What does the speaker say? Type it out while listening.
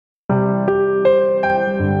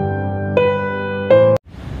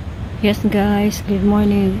Yes guys, good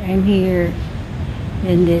morning. I'm here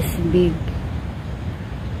in this big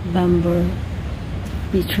bamboo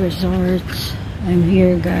beach resort. I'm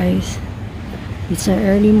here guys. It's an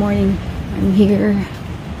early morning. I'm here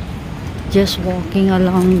just walking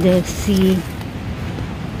along the sea.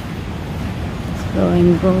 So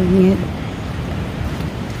I'm going it.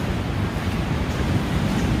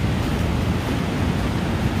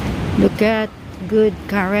 Look at good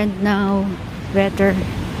current now, better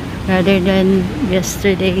rather than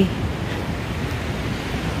yesterday.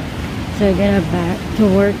 So I'm gonna back to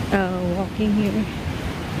work, walking here.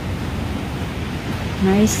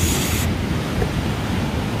 Nice.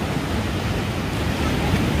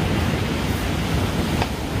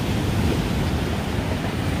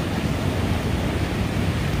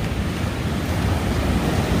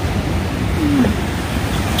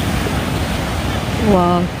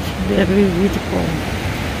 Wow, very beautiful.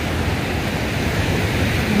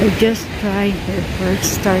 I just tried the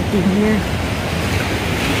first starting here.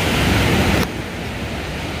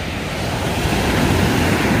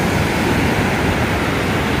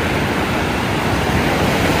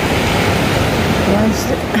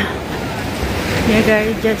 Yeah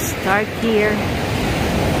guys, just start here.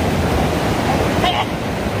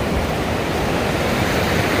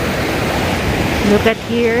 Look at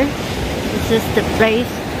here. This is the place.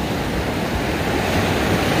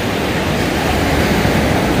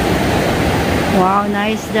 Wow,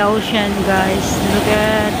 nice the ocean guys. Look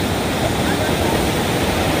at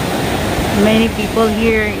many people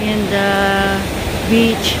here in the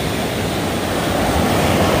beach.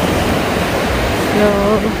 So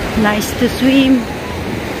nice to swim.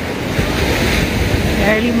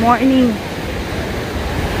 Early morning.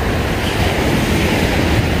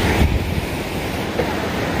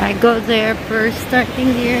 I go there first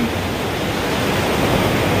starting here.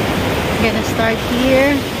 I'm gonna start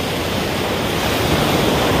here.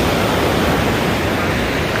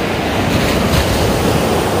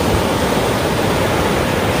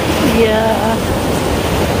 Yeah,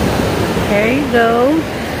 there you go.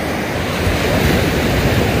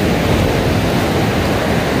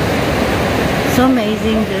 So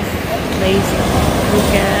amazing this place.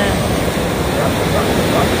 Look at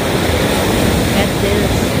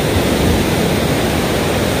this.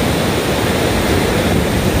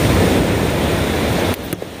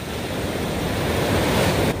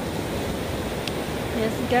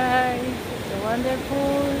 Yes guys, it's wonderful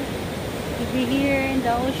to be here in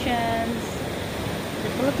the oceans, the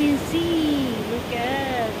Philippine Sea. Look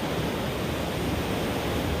at,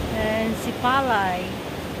 and Sipalay.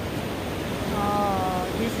 Oh,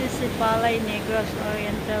 this is Sipalay Negros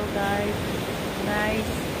Oriental guys.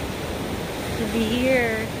 Nice to be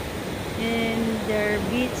here in their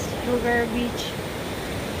beach, Sugar Beach,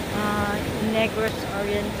 Negros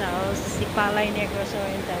Oriental, Sipalay Negros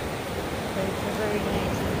Oriental. So it's very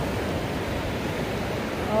nice.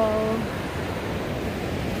 Oh,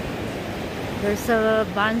 there's a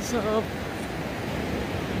bunch of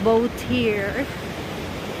boat here.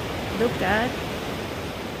 Look at.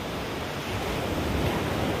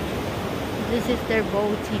 This is their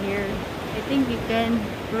boat here. I think you can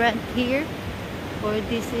rent here, or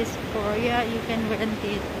this is Korea. You can rent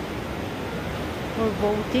it for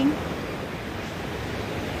boating.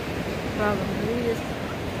 Probably. Yes.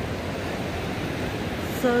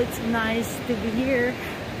 So it's nice to be here.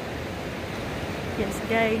 Yes,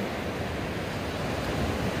 guys.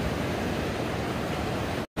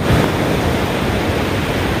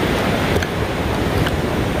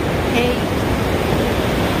 Hey.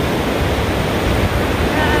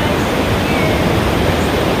 Guys,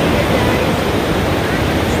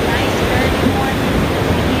 it's nice early morning to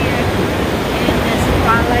be here in the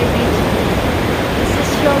Sipalay Beach. This is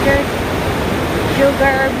Sugar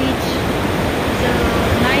Beach. So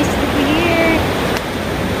nice to be here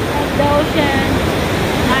at the ocean.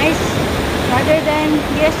 Nice rather than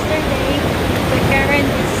yesterday. The current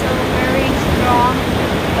is so very strong,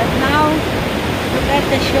 but now look at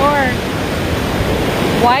the shore.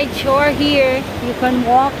 Wide shore here. You can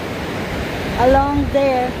walk along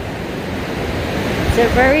there. It's a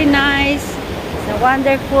very nice, it's a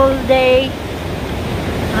wonderful day.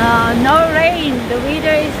 No rain. The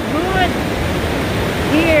weather is good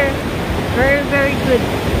here. Very, very good.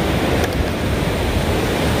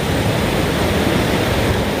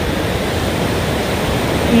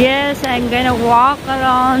 Yes, I'm gonna walk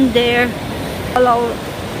along there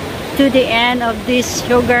to the end of this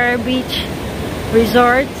Sugar Beach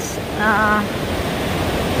resorts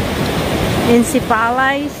in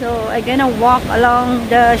Sipalay. So I'm gonna walk along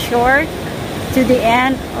the shore to the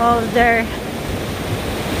end of their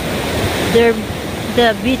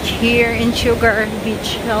the beach here in Sugar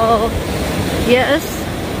Beach. So yes,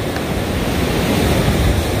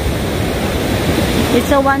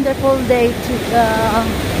 it's a wonderful day to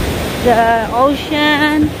the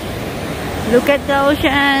ocean. Look at the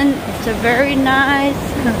ocean. It's a very nice.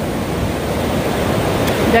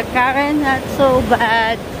 The current not so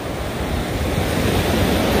bad.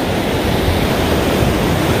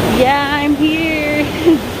 Yeah, I'm here.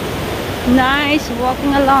 Nice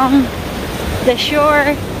walking along the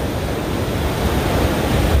shore.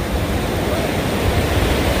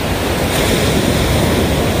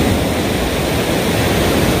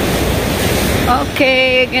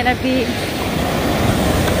 Okay, gonna be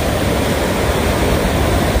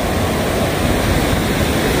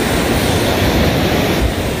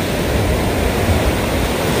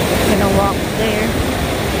gonna walk there.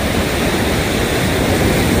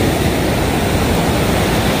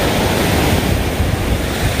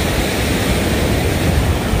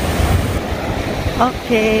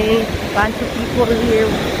 Okay, bunch of people here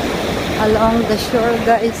along the shore,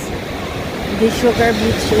 guys. The Sugar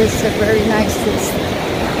Beach is a very nice place,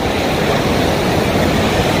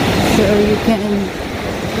 so you can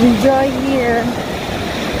enjoy here.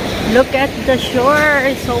 Look at the shore,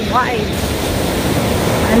 it's so wide,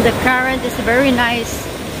 and the current is very nice.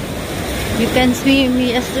 You can swim.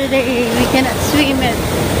 Yesterday we cannot swim it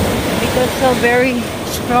because so very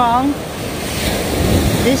strong.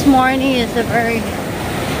 This morning is a very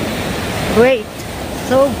great,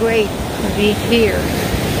 so great to be here.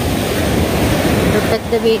 Look at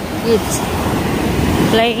the big kids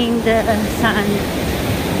playing the sand.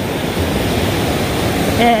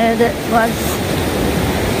 And that was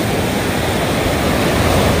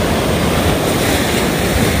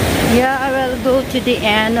yeah, I will go to the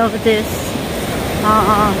end of this.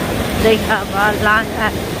 They have a land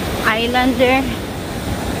island there.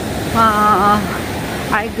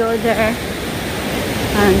 I go there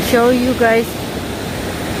and show you guys,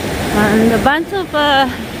 and a bunch of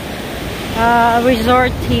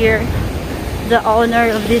resort here. The owner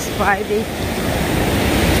of this private,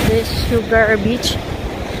 this Sugar Beach,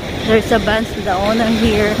 there's a bunch of the owner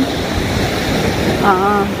here.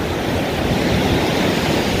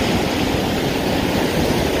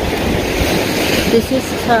 This is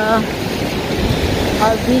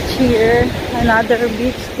our beach here, another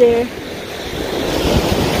beach there.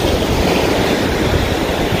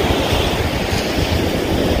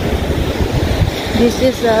 This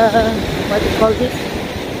is what do you call this?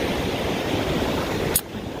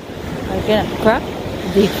 I cannot crack.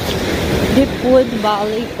 Deepwood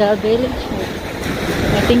Valley Village.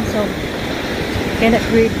 I think so. Cannot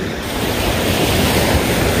read.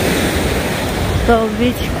 So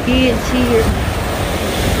beach kids here.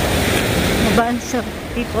 A bunch of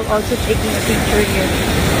people also taking a picture here.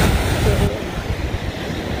 So,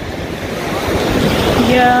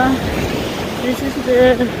 yeah, this is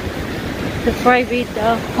the private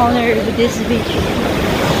owner of this beach.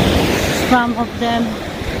 Some of them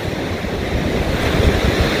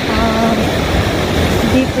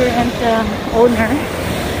different owner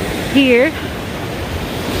here.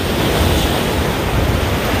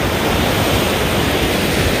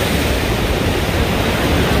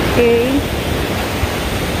 Okay.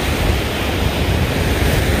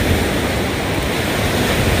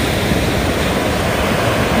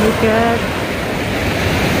 Look at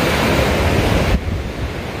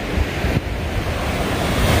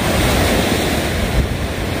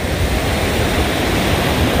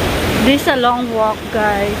this is a long walk,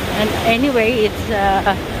 guys, and anyway it's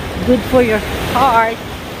good for your heart,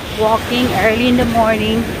 walking early in the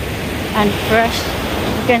morning and fresh.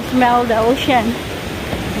 You can smell the ocean,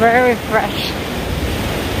 very fresh.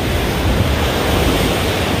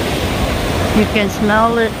 You can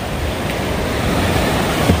smell it.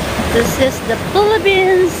 This is the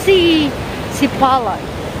Philippine Sea, Sipalay,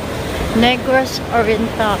 Negros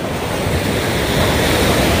Oriental.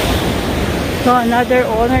 So another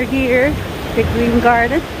owner here, the Green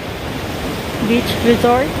Garden Beach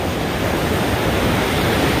Resort.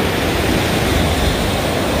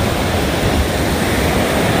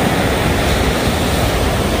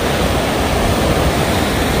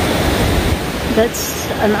 That's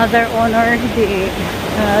another owner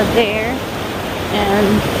there,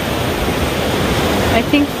 and I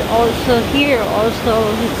think also here also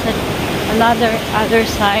it's another other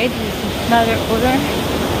side. It's another owner.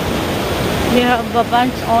 We have a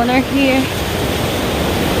bunch owner here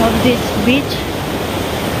of this beach.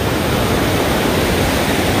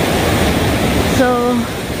 So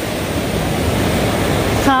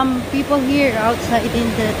some people here outside in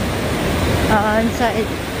the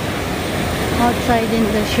outside in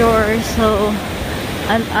the shore. So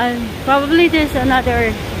And probably there's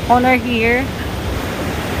another owner here.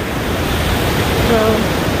 So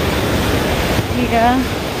yeah,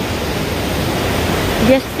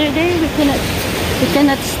 yesterday we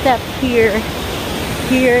cannot step here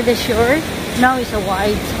the shore. Now it's a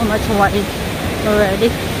wide, so much wide already.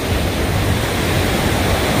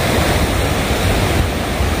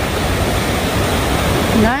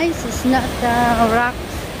 Nice. It's not rocks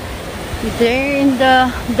there in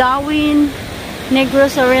the Darwin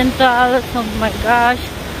Negros Oriental. Oh my gosh,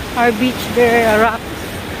 our beach there are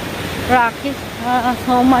rocky,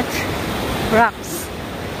 so much rocks.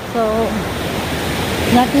 So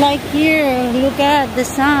not like here. Look at the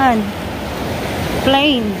sun,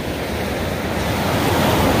 plain.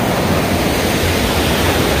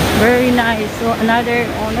 Very nice. So another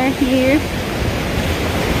owner here.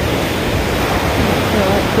 So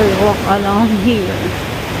I could walk along here.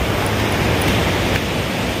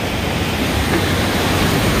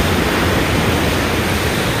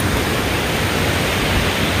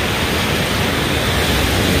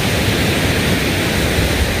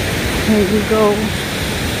 Here we go.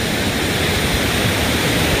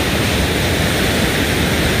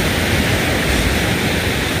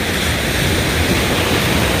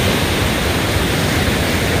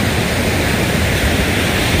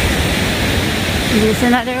 There's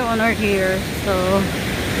another owner here. So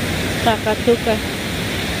Takatuka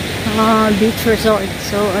Beach Resort.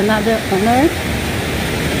 So another owner.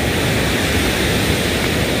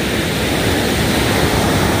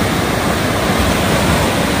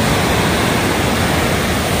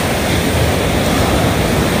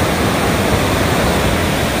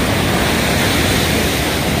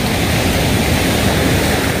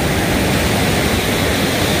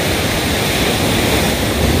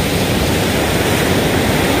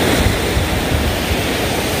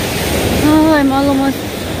 I'm almost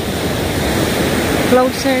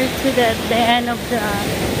closer to the end of the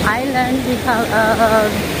island. We have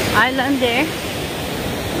island there.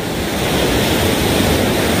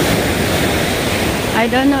 I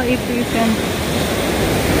don't know if you can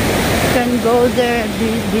go there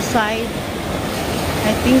beside.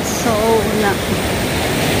 I think so. No.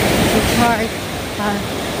 It's hard.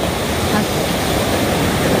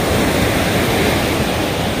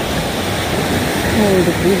 Oh,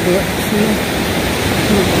 the people see.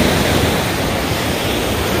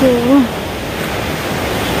 So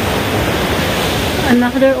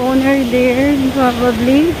another owner there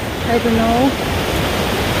probably. I don't know.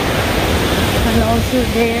 And also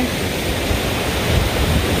there.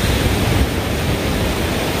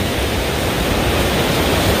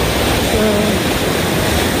 So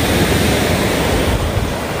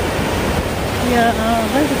yeah,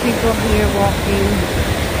 a bunch of people here walking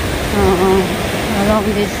along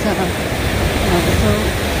this so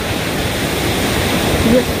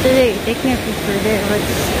yesterday taking a picture there, but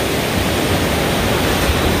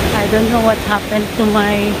I don't know what happened to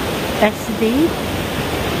my SD.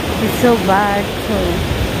 It's so bad, so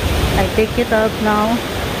I take it out now.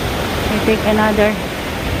 I take another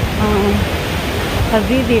a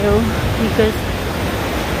video because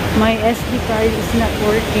my SD card is not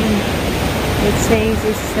working. It says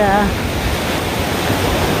it's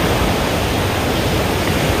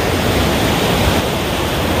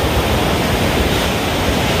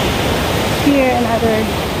here another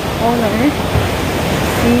owner.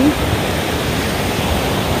 See?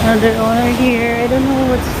 Another owner here. I don't know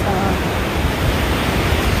what's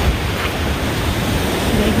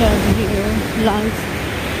they have here lunch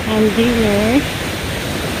and dinner.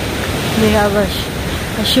 They have a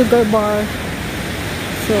sugar bar.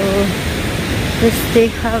 So they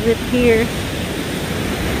have it here.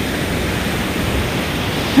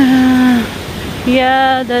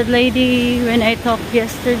 Yeah, that lady when I talked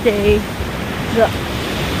yesterday,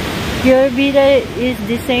 your vida is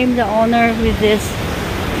the same, the owner with this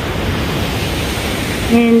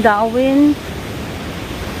in Darwin.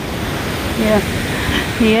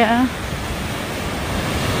 Yeah.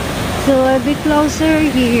 So a bit closer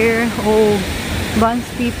here. Oh, bunch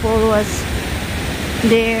of people was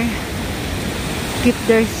there, keep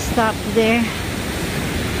their stuff there.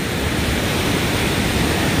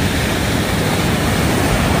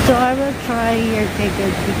 So I will try here take a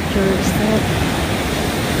picture instead.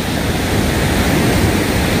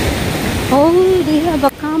 Oh, they have a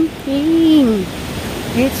camping.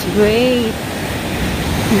 It's great.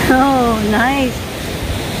 Oh, nice.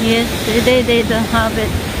 Yesterday they don't have it.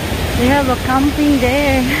 They have a camping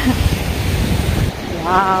there.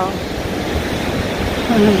 Wow.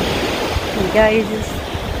 Guys,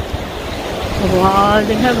 wow,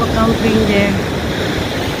 they have a camping there.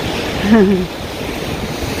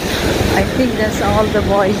 I think that's all the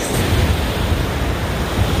boys.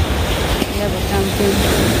 We have a camping.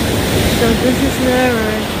 So this is the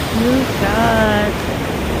look at.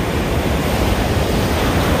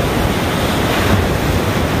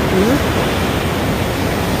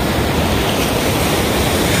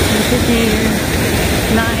 Look at here.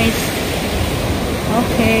 Nice.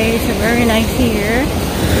 Okay, it's very nice here.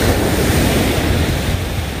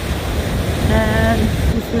 And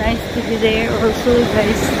it's nice to be there also,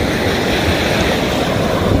 guys.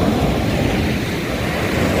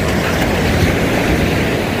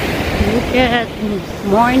 Look at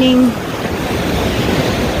morning.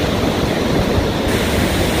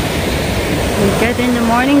 Look at in the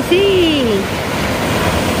morning sea.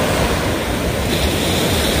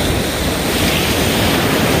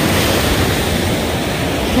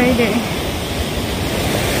 Right there.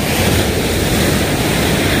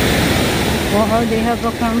 Wow, they have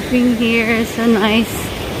a camping here. So nice,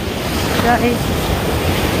 guys.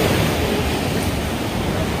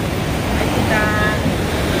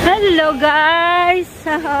 Hello, guys.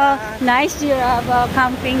 Nice to have a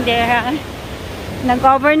camping there.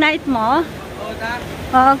 Nag-overnight mo?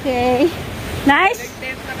 Okay. Nice.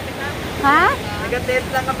 Ha? Nag-tent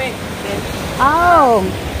lang kami. Oh.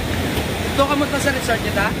 Ito ka mo sa resort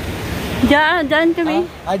nito? Diyan kami.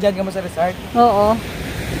 Diyan ka mo sa resort? Oo.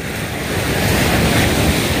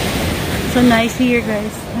 So nice here,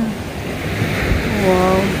 guys.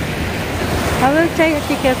 Wow. I will try to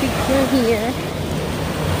take a picture here.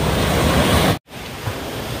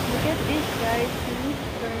 Look at this, guys.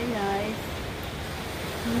 Very nice.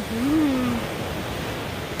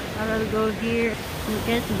 I will go here. Look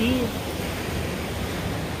at this.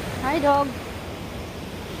 Hi, dog.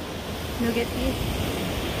 Look at this.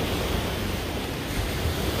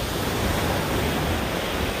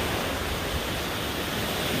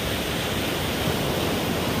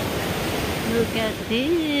 Look at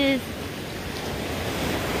this.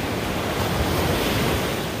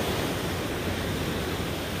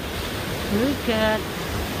 Look at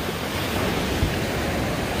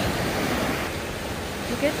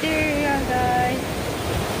there, guys.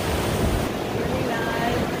 Really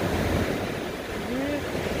nice. Look.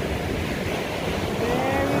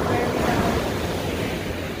 Very, very nice.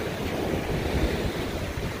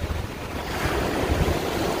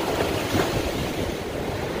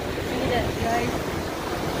 See that, guys?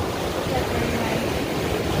 That's very nice.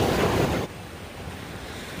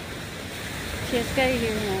 She's got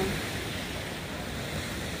here now.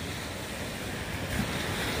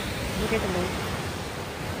 Look at the boat.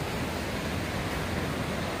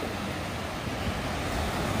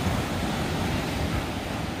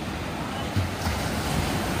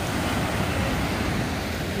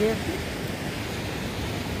 Yes.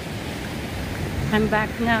 I'm back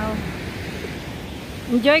now.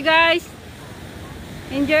 Enjoy, guys.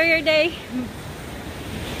 Enjoy your day.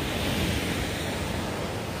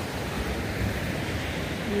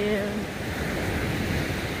 Yeah.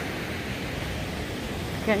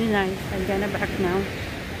 Very nice. I'm gonna back now.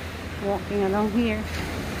 Walking along here.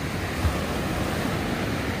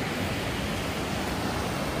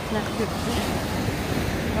 Not good.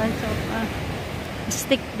 Bunch of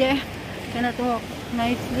stick there. Cannot walk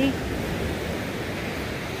nicely.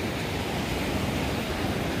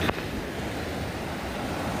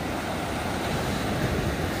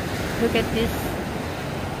 Look at this.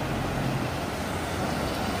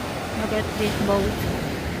 Look at this boat.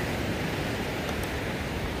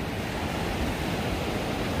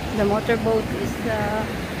 The motorboat is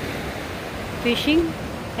fishing.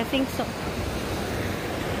 I think so.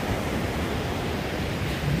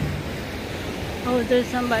 Oh, there's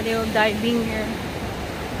somebody diving here.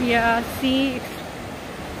 Yeah, sea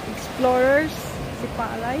explorers,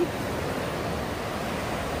 Sipalay.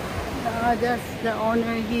 That's the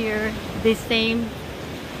owner here. The same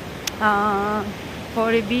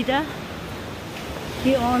Vida.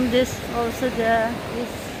 He owned this also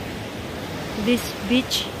this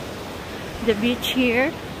beach, the beach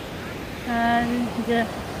here, and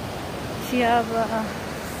she have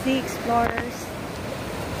sea explorers.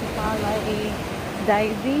 Sipalay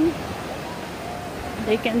diving.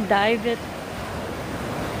 They can dive it.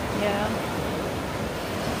 Yeah.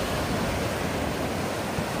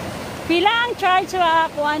 Pila ang charge sa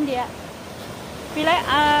kuan dia? Pila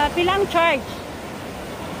ang charge?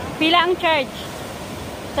 Pila ang charge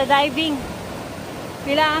sa diving?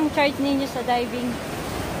 Pila ang charge ninyo sa diving?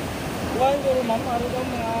 Kuan ko ma'am, ano daw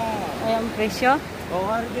mga Ayang presyo? oh,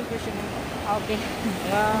 ano din presyo mo? Okay.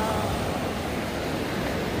 Yeah.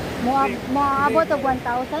 Moabot og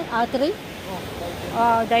 1,000? 3?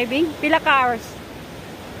 Diving? Pila ka hours?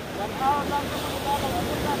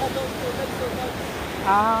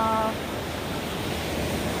 Ah.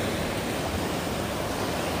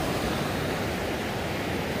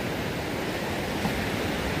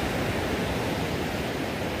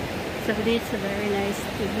 So this is very nice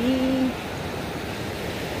to be.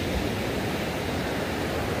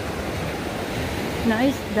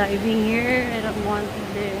 Nice diving here. I don't want to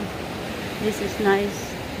do. This is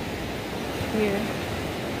nice here.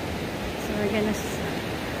 So we're gonna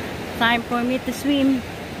time for me to swim.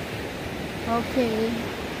 Okay,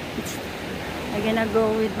 I'm gonna go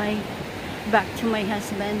with my back to my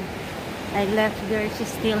husband. I left there. She's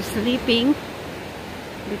still sleeping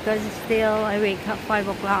because still I wake up 5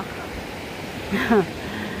 o'clock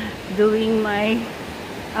doing my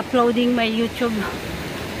uploading my YouTube.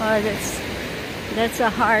 Oh, that's a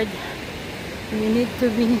hard. You need to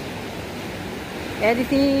be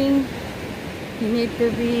editing. You need to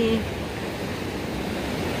be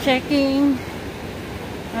checking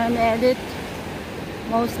and edit.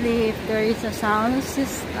 Mostly if there is a sound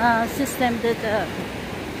system that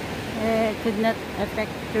could not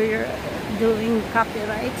affect your doing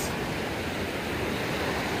copyrights.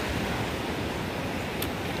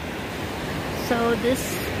 So this,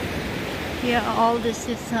 yeah, all this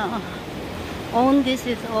is this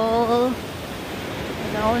is all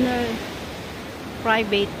the owner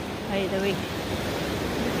private, by the way.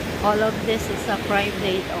 All of this is a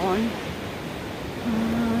private own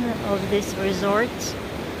of this resort.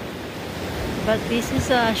 But this is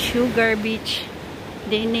a sugar beach.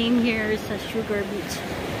 The name here is a sugar beach.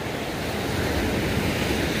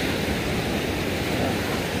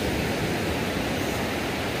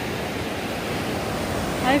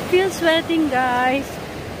 I feel sweating, guys,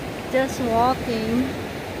 just walking.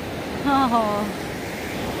 Oh,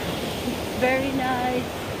 it's very nice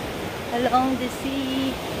along the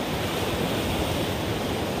sea.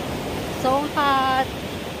 So hot,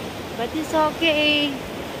 but it's okay.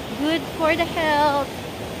 Good for the health.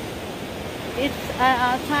 It's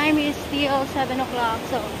time is still 7 o'clock,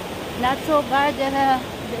 so not so bad.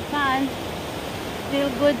 The sun still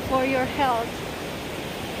good for your health.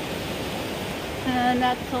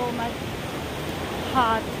 Not so much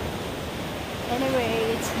hot.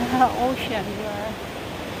 Anyway, it's ocean here.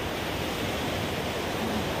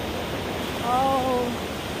 Oh,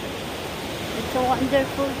 it's so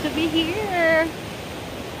wonderful to be here,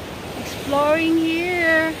 exploring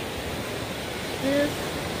here, these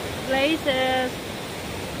places.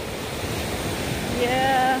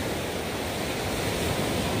 Yeah.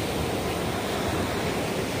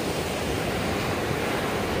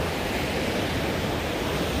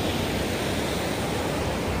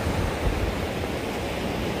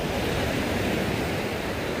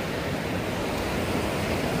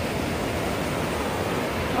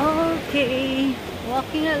 Okay,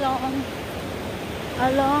 walking along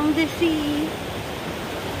the sea,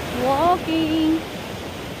 walking,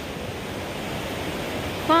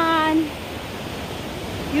 fun.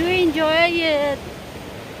 You enjoy it.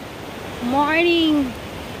 Morning,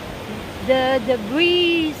 the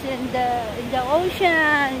breeze and the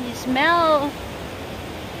ocean. You smell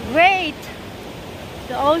great.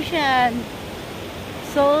 The ocean,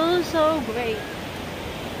 so great.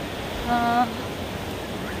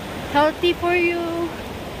 Healthy for you.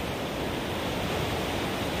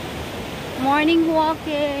 Morning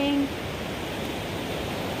walking.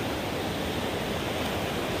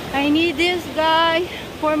 I need this, guy,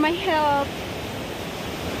 for my health.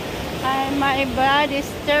 My body is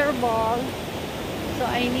terrible, so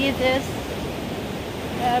I need this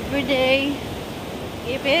every day.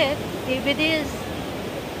 If it is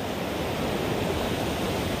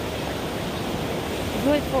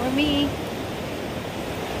good for me.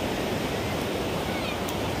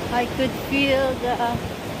 I could feel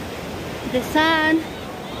the sun,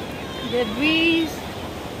 the breeze.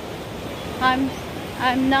 I'm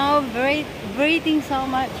now breathing so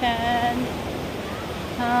much and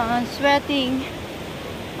sweating.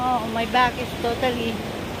 Oh, my back is totally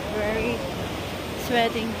very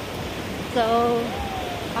sweating. So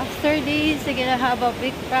after this, I'm gonna have a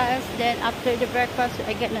breakfast. Then after the breakfast,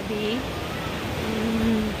 I'm gonna be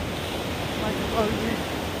what's it called?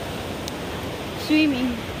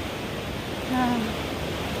 Swimming.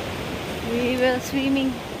 We will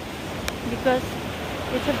swimming because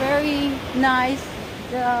it's a very nice.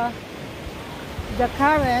 The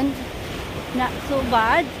current not so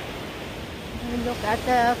bad. Look at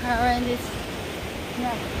the current, it's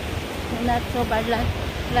not so bad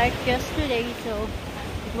like yesterday. So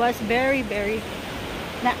it was very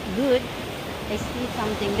not good. I see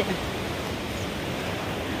something there.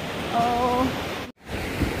 Oh,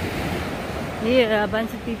 Yeah, a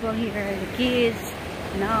bunch of people here, the kids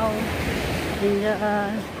now in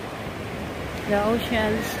the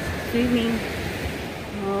oceans swimming.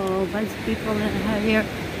 Oh, a bunch of people are here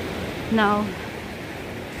now.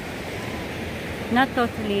 Not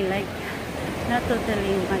totally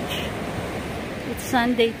much. It's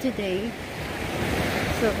Sunday today,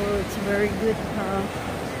 so it's very good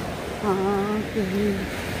to be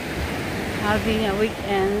having a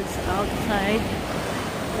weekend outside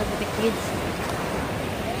with the kids.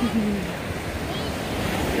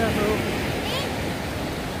 So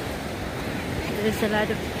there's a lot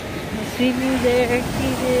of swimming there,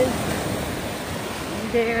 kids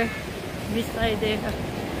there beside there,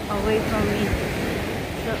 away from me.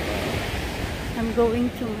 So I'm going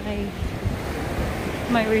to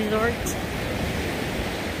my resort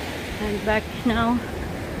and back now.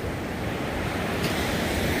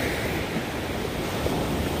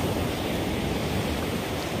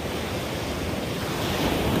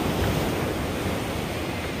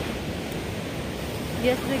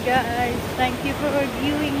 Yes guys, thank you for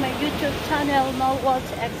viewing my YouTube channel, Malwal's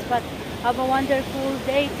Expat. Have a wonderful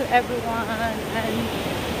day to everyone and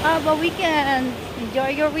have a weekend. Enjoy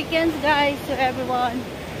your weekends guys, to everyone.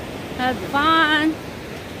 Have fun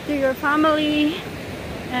to your family.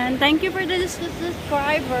 And thank you for the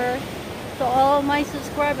subscriber, to all my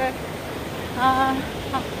subscribers.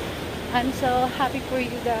 I'm so happy for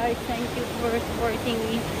you guys. Thank you for supporting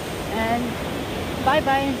me. And bye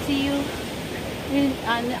bye and see you in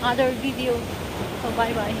another video. So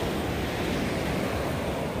bye bye.